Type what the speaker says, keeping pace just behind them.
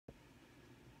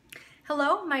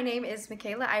Hello, my name is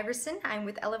Mikayla Iverson. I'm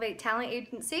with Elevate Talent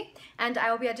Agency, and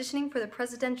I will be auditioning for the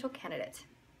presidential candidate.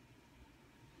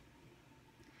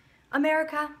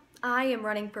 America, I am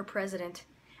running for president.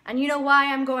 And you know why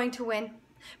I'm going to win?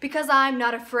 Because I'm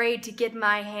not afraid to get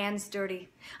my hands dirty.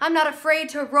 I'm not afraid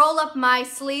to roll up my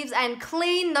sleeves and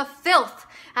clean the filth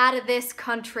out of this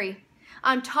country.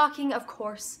 I'm talking, of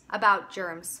course, about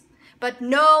germs, but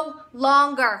no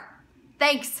longer,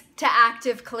 thanks to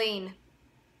ActiveClean.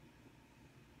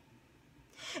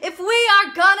 If we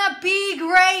are gonna be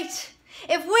great,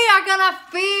 if we are gonna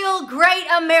feel great,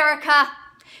 America,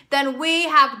 then we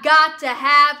have got to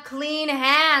have clean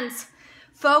hands.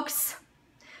 Folks,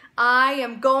 I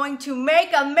am going to make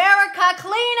America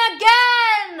clean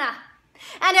again!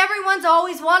 And everyone's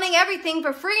always wanting everything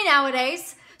for free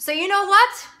nowadays. So you know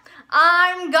what?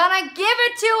 I'm gonna give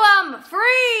it to them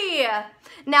free!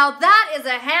 Now that is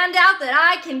a handout that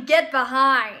I can get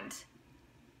behind.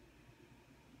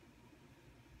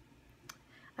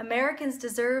 Americans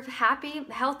deserve happy,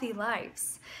 healthy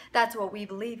lives. That's what we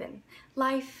believe in.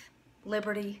 Life,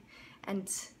 liberty, and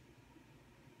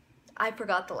I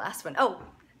forgot the last one. Oh,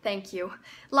 thank you.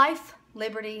 Life,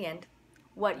 liberty, and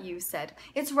what you said.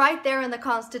 It's right there in the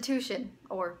Constitution,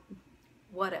 or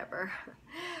whatever.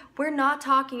 We're not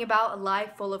talking about a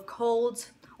life full of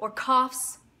colds or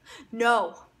coughs.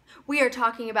 No, we are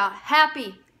talking about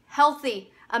happy,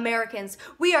 healthy Americans.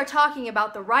 We are talking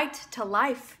about the right to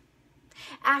life.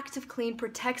 ActiveClean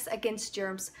protects against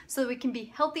germs so that we can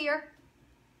be healthier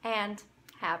and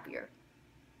happier.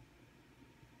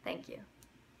 Thank you.